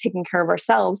and we're not taking care of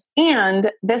ourselves.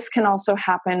 And this can also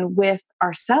happen with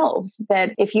ourselves,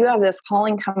 that if you have this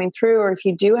calling coming through, or if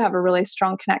you do have a really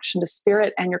strong connection to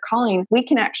spirit and your calling, we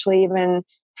can actually even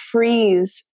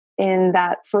freeze in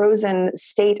that frozen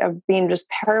state of being just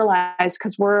paralyzed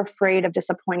because we're afraid of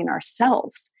disappointing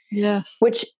ourselves. Yes.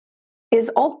 Which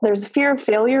is there's fear of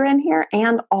failure in here.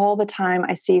 And all the time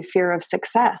I see fear of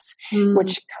success,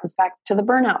 which comes back to the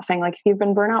burnout thing. Like if you've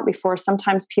been burnt out before,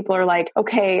 sometimes people are like,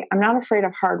 okay, I'm not afraid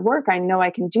of hard work. I know I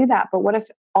can do that. But what if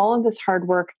all of this hard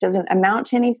work doesn't amount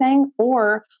to anything?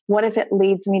 Or what if it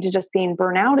leads me to just being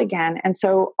burnt out again? And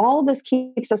so all of this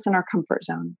keeps us in our comfort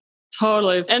zone.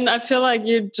 Totally. And I feel like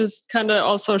you're just kind of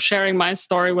also sharing my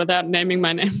story without naming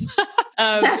my name.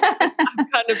 I've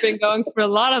kind of been going through a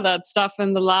lot of that stuff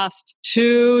in the last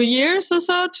 2 years or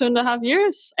so, 2.5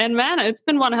 years. And man, it's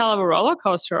been one hell of a roller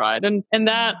coaster ride. And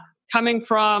that coming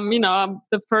from,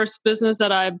 the first business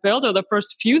that I built or the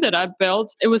first few that I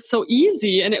built, it was so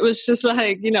easy. And it was just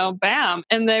like, bam.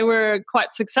 And they were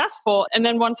quite successful. And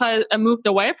then once I moved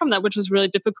away from that, which was really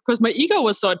difficult because my ego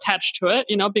was so attached to it,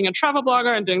 being a travel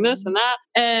blogger and doing this and that.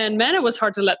 And man, it was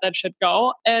hard to let that shit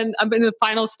go. And I'm in the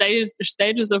final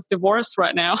stages of divorce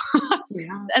right now.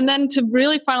 And then to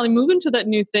really finally move into that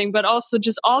new thing, but also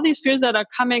just all these fears that are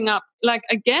coming up like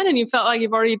again, and you felt like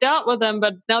you've already dealt with them,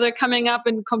 but now they're coming up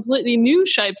in completely new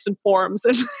shapes and forms.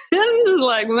 And it's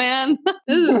like, man,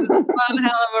 this is one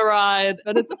hell of a ride.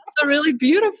 But it's also really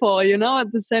beautiful,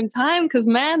 at the same time, because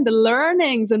man, the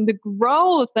learnings and the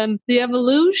growth and the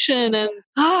evolution and,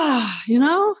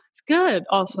 it's good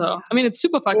also. I mean, it's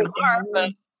super fucking hard,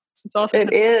 but it's also.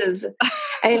 It is.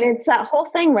 And it's that whole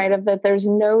thing, right, of that there's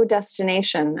no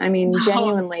destination. I mean,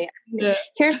 genuinely. Yeah.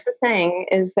 Here's the thing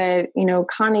is that,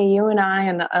 Connie, you and I,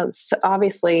 and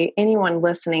obviously anyone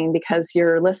listening, because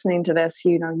you're listening to this,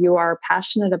 you are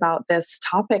passionate about this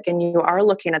topic and you are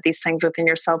looking at these things within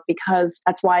yourself, because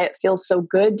that's why it feels so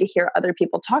good to hear other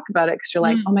people talk about it. Because you're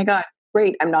like, oh my God,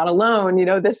 great, I'm not alone.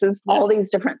 This is all these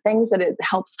different things that it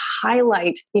helps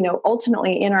highlight,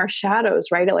 ultimately in our shadows,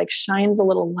 right? It like shines a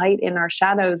little light in our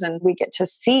shadows and we get to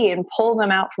see and pull them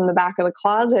out from the back of the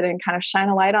closet and kind of shine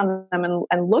a light on them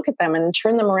and look at them and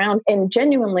turn them around. And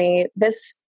genuinely,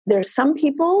 there's some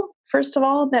people, first of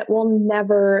all, that will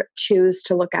never choose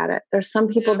to look at it. There's some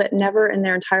people that never in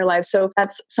their entire life. So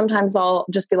that's sometimes I'll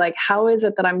just be like, how is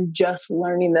it that I'm just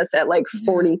learning this at like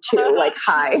 42? Like,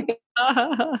 hi.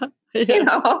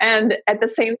 And at the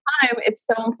same time, it's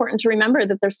so important to remember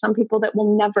that there's some people that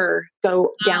will never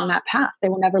go down that path. They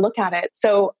will never look at it.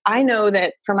 So I know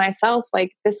that for myself,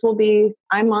 like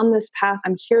I'm on this path.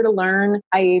 I'm here to learn.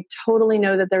 I totally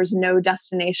know that there's no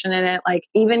destination in it. Like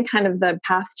even kind of the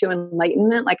path to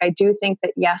enlightenment. Like I do think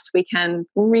that yes, we can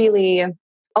really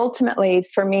ultimately,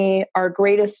 for me, our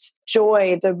greatest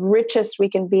joy, the richest we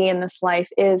can be in this life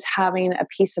is having a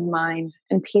peace of mind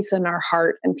and peace in our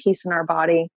heart and peace in our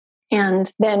body.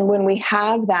 And then when we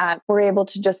have that, we're able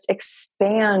to just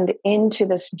expand into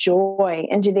this joy,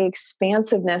 into the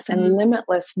expansiveness and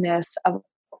limitlessness of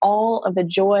all of the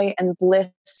joy and bliss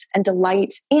and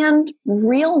delight and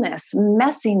realness,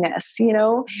 messiness,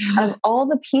 of all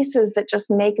the pieces that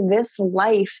just make this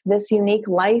life, this unique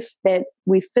life that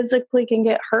we physically can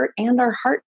get hurt and our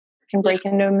heart can break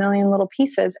into a million little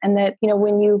pieces. And that,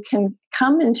 when you can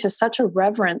come into such a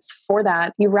reverence for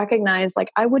that, you recognize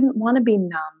like, I wouldn't want to be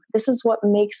numb. This is what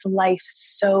makes life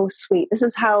so sweet. This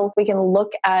is how we can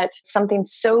look at something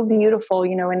so beautiful,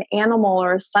 an animal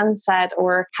or a sunset,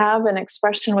 or have an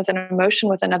expression with an emotion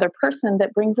with another person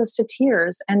that brings us to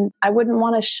tears. And I wouldn't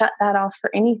want to shut that off for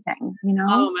anything,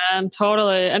 Oh man,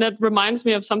 totally. And it reminds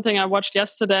me of something I watched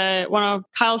yesterday, one of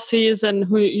Kyle Cease, and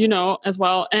who you know as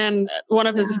well, and one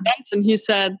of his events, and he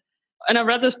said, and I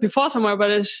read this before somewhere, but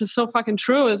it's just so fucking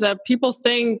true, is that people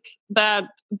think that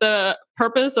the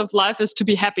purpose of life is to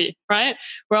be happy, right?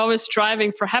 We're always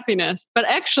striving for happiness. But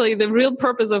actually, the real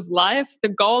purpose of life, the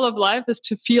goal of life is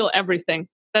to feel everything.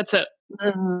 That's it.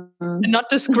 and not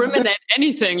discriminate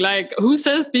anything. Like, who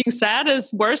says being sad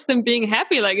is worse than being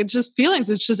happy? Like, it's just feelings.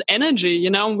 It's just energy,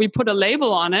 we put a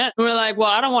label on it. And we're like, well,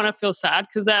 I don't want to feel sad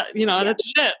because that, that's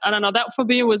shit. I don't know. That for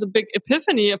me was a big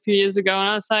epiphany a few years ago. And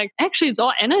I was like, actually, it's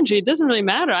all energy. It doesn't really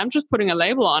matter. I'm just putting a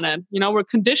label on it. We're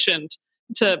conditioned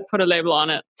to put a label on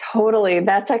it. Totally.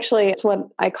 It's what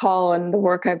I call, in the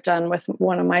work I've done with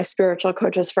one of my spiritual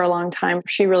coaches for a long time,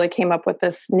 she really came up with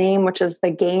this name, which is the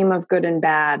game of good and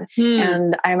bad.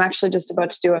 And I'm actually just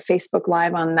about to do a Facebook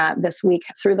Live on that this week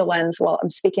through the lens. Well, I'm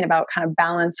speaking about kind of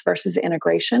balance versus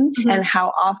integration, and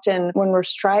how often when we're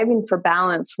striving for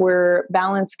balance, where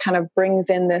balance kind of brings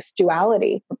in this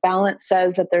duality. Balance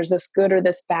says that there's this good or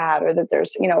this bad, or that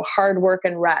there's, hard work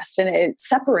and rest, and it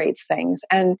separates things.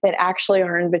 And that actually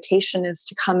our invitation is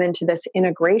to come into this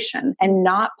integration and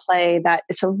not play that.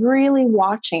 So really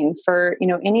watching for,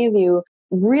 any of you,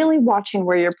 really watching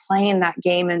where you're playing that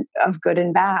game of good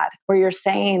and bad, where you're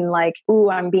saying like, ooh,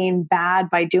 I'm being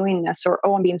bad by doing this, or,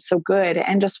 oh, I'm being so good.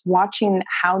 And just watching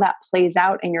how that plays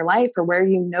out in your life, or where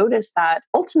you notice that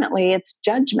ultimately it's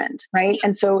judgment, right?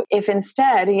 And so if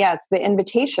instead, it's the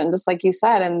invitation, just like you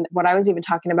said, and what I was even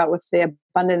talking about with the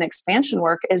abundant expansion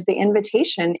work, is the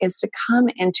invitation is to come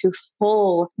into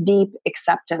full, deep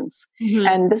acceptance.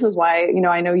 And this is why,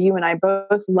 I know you and I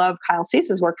both love Kyle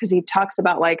Cease's work, because he talks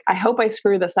about like, I hope I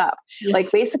screw this up. Yes.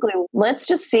 Like basically, let's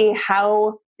just see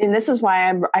how. And this is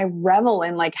why I revel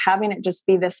in like having it just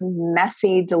be this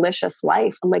messy, delicious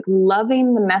life, like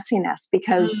loving the messiness,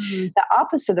 because the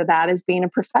opposite of that is being a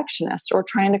perfectionist or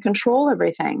trying to control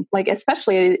everything. Like,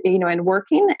 especially, in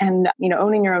working and,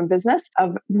 owning your own business,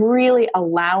 of really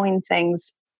allowing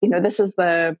things, this is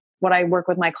what I work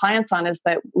with my clients on, is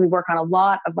that we work on a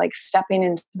lot of like stepping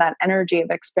into that energy of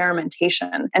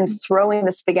experimentation and throwing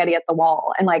the spaghetti at the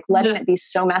wall, and like letting it be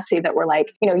so messy that we're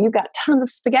like, you've got tons of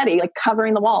spaghetti like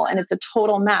covering the wall and it's a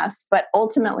total mess. But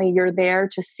ultimately you're there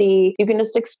to see, you can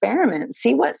just experiment,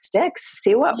 see what sticks,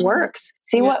 see what works,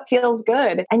 see what feels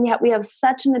good. And yet we have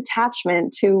such an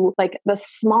attachment to like the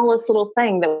smallest little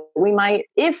thing that we might,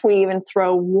 if we even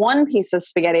throw one piece of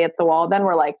spaghetti at the wall, then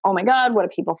we're like, oh my God, what do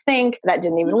people think? That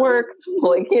didn't even work.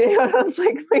 Like, it's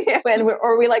like,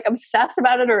 or we like obsess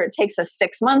about it, or it takes us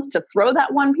 6 months to throw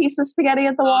that one piece of spaghetti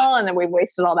at the wall, and then we've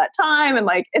wasted all that time, and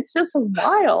like it's just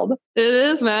wild. It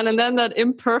is, man. And then that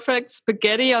imperfect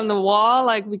spaghetti on the wall,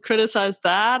 like we criticize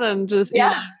that, and just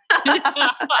yeah.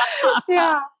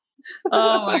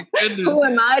 Oh my goodness. Who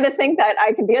am I to think that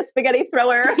I can be a spaghetti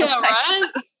thrower? Yeah,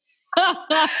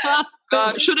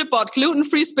 right. Should have bought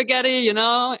gluten-free spaghetti,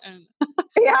 And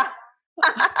yeah.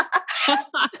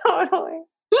 Totally.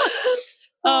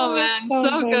 Oh man,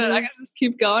 so good. I can just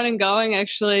keep going and going,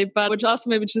 actually. But which also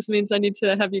maybe just means I need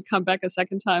to have you come back a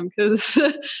second time, because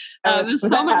there's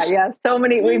so much. Yeah, so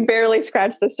many. We barely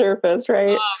scratched the surface,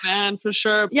 right? Oh man, for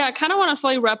sure. Yeah, I kind of want to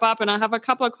slowly wrap up, and I have a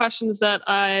couple of questions that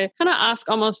I kind of ask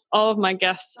almost all of my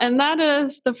guests. And that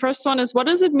is, the first one is, what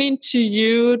does it mean to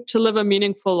you to live a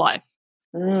meaningful life?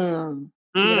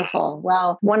 Beautiful.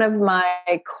 Well, one of my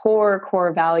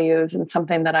core values, and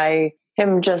something that I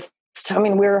am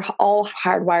we're all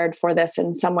hardwired for this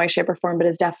in some way, shape, or form, but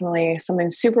is definitely something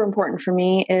super important for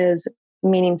me, is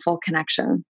meaningful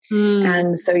connection.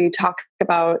 And so you talk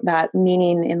about that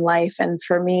meaning in life. And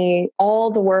for me, all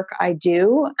the work I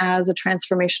do as a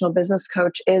transformational business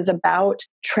coach is about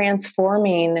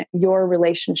transforming your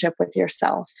relationship with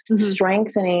yourself,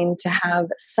 strengthening to have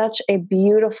such a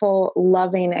beautiful,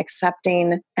 loving,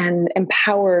 accepting, and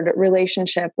empowered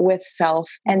relationship with self.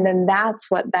 And then that's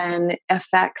what then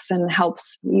affects and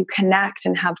helps you connect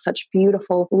and have such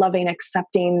beautiful, loving,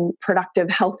 accepting, productive,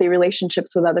 healthy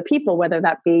relationships with other people, whether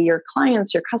that be your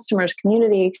clients, your customers,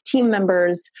 community, team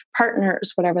members,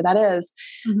 partners, whatever that is.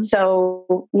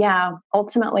 So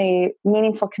ultimately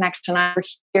meaningful connection. We're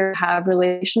here to have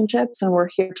relationships, and we're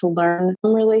here to learn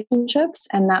from relationships.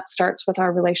 And that starts with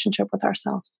our relationship with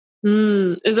ourselves.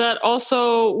 Is that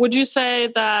also, would you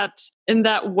say that in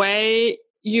that way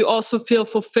you also feel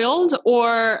fulfilled,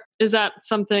 or is that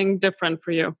something different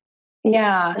for you?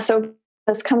 Yeah. So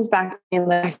this comes back in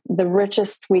life. The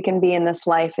richest we can be in this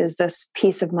life is this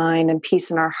peace of mind and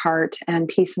peace in our heart and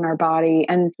peace in our body.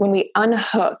 And when we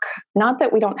unhook, not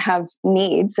that we don't have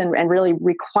needs and really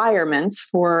requirements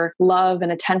for love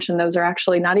and attention, those are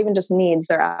actually not even just needs,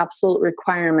 they're absolute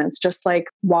requirements, just like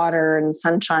water and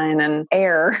sunshine and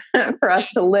air for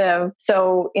us to live.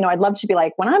 So, I'd love to be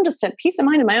like, when I'm just at peace of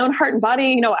mind in my own heart and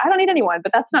body, I don't need anyone,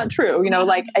 but that's not true.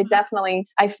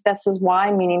 This is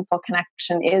why meaningful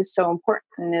connection is so important.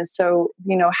 important is so,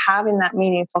 having that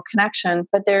meaningful connection.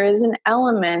 But there is an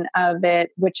element of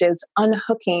it which is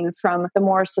unhooking from the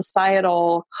more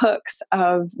societal hooks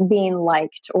of being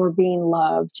liked or being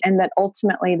loved. And that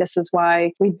ultimately, this is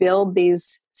why we build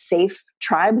these safe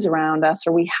tribes around us,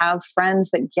 or we have friends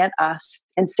that get us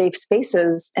in safe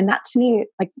spaces. And that to me,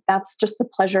 that's just the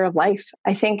pleasure of life.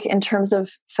 I think in terms of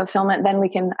fulfillment, then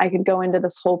I could go into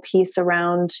this whole piece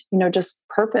around, just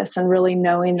purpose and really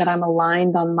knowing that I'm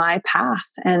aligned on my path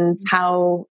and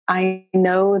how I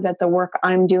know that the work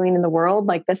I'm doing in the world,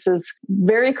 this is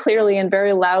very clearly and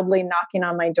very loudly knocking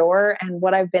on my door. And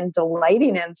what I've been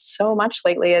delighting in so much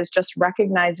lately is just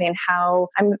recognizing how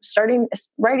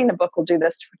writing a book will do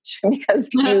this because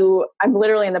I'm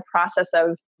literally in the process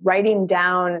of writing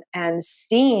down and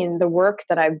seeing the work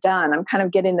that I've done. I'm kind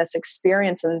of getting this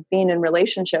experience and being in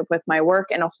relationship with my work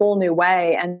in a whole new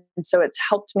way. And so it's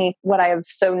helped me what I have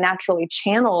so naturally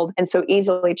channeled and so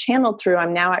easily channeled through.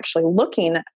 I'm now actually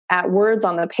looking at words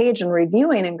on the page and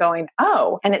reviewing and going,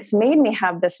 oh, and it's made me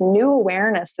have this new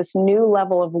awareness, this new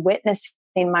level of witnessing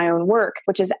my own work,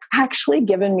 which has actually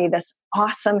given me this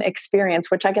awesome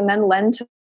experience, which I can then lend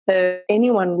to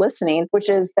anyone listening, which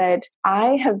is that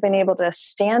I have been able to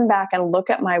stand back and look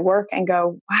at my work and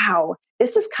go, wow,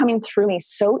 this is coming through me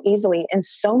so easily in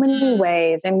so many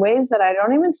ways, in ways that I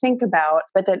don't even think about,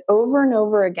 but that over and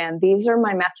over again, these are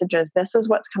my messages. This is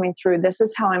what's coming through. This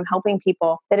is how I'm helping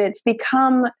people. That it's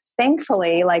become,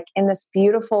 thankfully, in this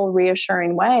beautiful,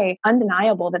 reassuring way,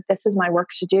 undeniable that this is my work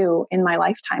to do in my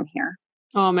lifetime here.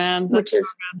 Oh man. Which is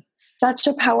such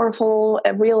a powerful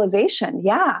realization.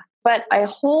 Yeah. But I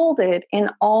hold it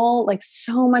in all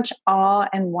so much awe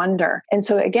and wonder. And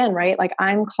so again, right,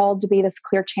 I'm called to be this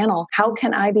clear channel. How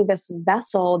can I be this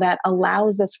vessel that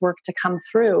allows this work to come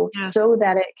through so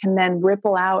that it can then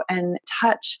ripple out and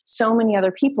touch so many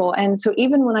other people? And so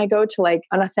even when I go to an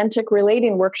authentic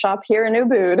relating workshop here in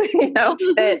Ubud,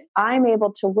 that I'm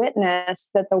able to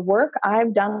witness that the work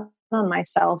I've done on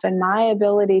myself and my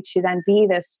ability to then be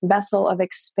this vessel of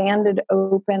expanded,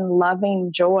 open,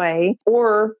 loving joy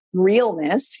or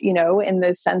realness, in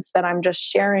the sense that I'm just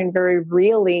sharing very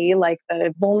really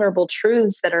the vulnerable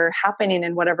truths that are happening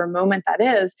in whatever moment that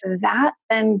is, that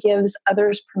then gives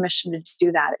others permission to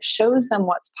do that. It shows them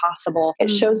what's possible. It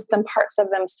shows them parts of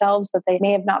themselves that they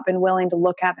may have not been willing to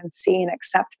look at and see and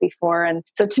accept before. And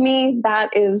so to me,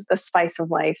 that is the spice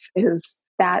of life, is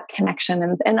that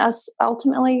connection. And us,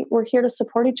 ultimately, we're here to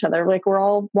support each other. We're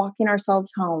all walking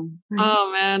ourselves home. Right?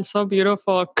 Oh man, so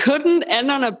beautiful. Couldn't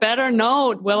end on a better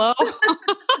note, Willow.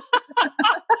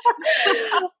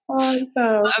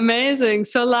 Awesome. Amazing.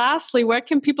 So lastly, where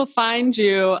can people find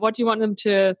you? What do you want them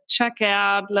to check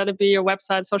out? Let it be your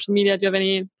website, social media. Do you have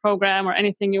any program or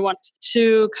anything you want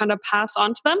to kind of pass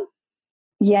on to them?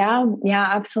 Yeah,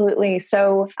 absolutely.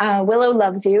 So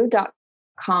willowlovesyou.com.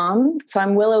 So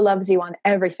I'm Willow Loves You on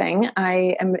everything.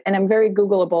 I'm very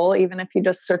Googleable, even if you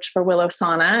just search for Willow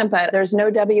Sana, but there's no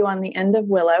W on the end of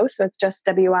Willow. So it's just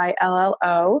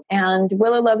WILLO. And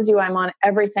Willow Loves You, I'm on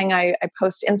everything. I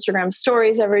post Instagram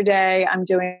stories every day. I'm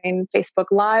doing Facebook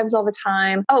Lives all the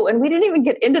time. Oh, and we didn't even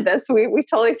get into this. We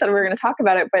totally said we were going to talk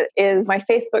about it, but my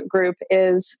Facebook group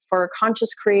is for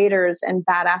conscious creators and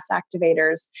badass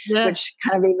activators, which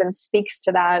kind of even speaks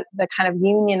to that, the kind of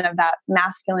union of that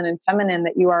masculine and feminine,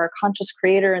 that you are a conscious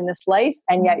creator in this life,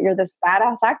 and yet you're this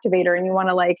badass activator and you want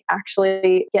to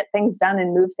actually get things done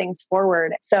and move things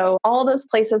forward. So all those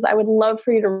places, I would love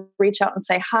for you to reach out and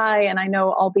say hi. And I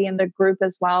know I'll be in the group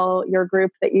as well, your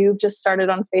group that you've just started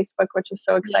on Facebook, which is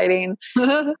so exciting.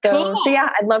 Cool. So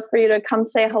yeah, I'd love for you to come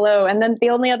say hello. And then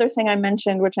the only other thing I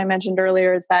mentioned, which I mentioned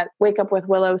earlier, is that Wake Up with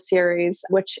Willow series,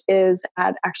 which is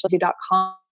at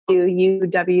actuallyou.com.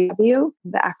 UWW,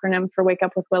 the acronym for Wake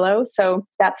Up with Willow. So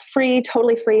that's free,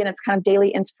 totally free. And it's kind of daily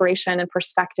inspiration and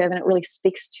perspective. And it really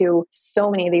speaks to so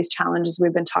many of these challenges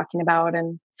we've been talking about.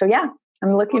 And so, yeah,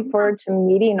 I'm looking forward to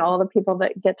meeting all the people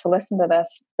that get to listen to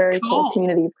this very cool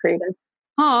community you've created.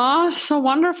 Oh, so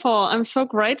wonderful. I'm so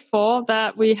grateful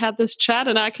that we had this chat,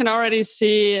 and I can already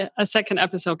see a second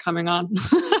episode coming on.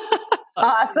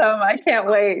 Awesome. I can't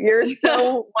wait. You're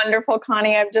so wonderful,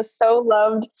 Connie. I've just so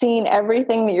loved seeing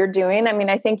everything that you're doing. I mean,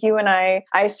 I think you and I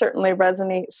certainly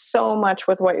resonate so much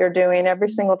with what you're doing. Every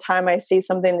single time I see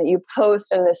something that you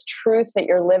post and this truth that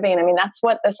you're living, I mean, that's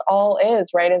what this all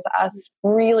is, right? Is us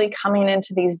really coming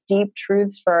into these deep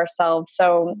truths for ourselves.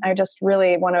 So I just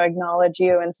really want to acknowledge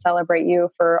you and celebrate you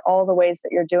for all the ways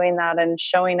that you're doing that and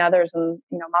showing others and,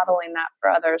 modeling that for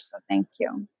others. So thank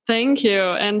you. Thank you.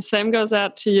 And same goes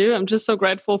out to you. I'm just so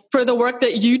grateful for the work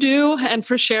that you do and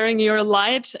for sharing your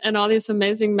light and all these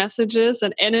amazing messages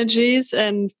and energies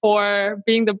and for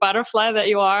being the butterfly that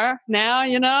you are now,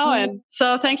 And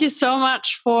so thank you so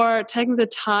much for taking the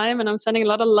time. And I'm sending a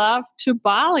lot of love to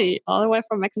Bali, all the way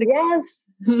from Mexico. Yes.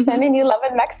 Sending you love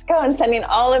in Mexico and sending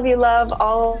all of you love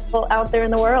all out there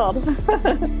in the world.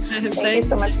 Thank you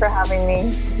so much for having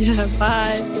me. Yeah,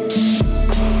 bye.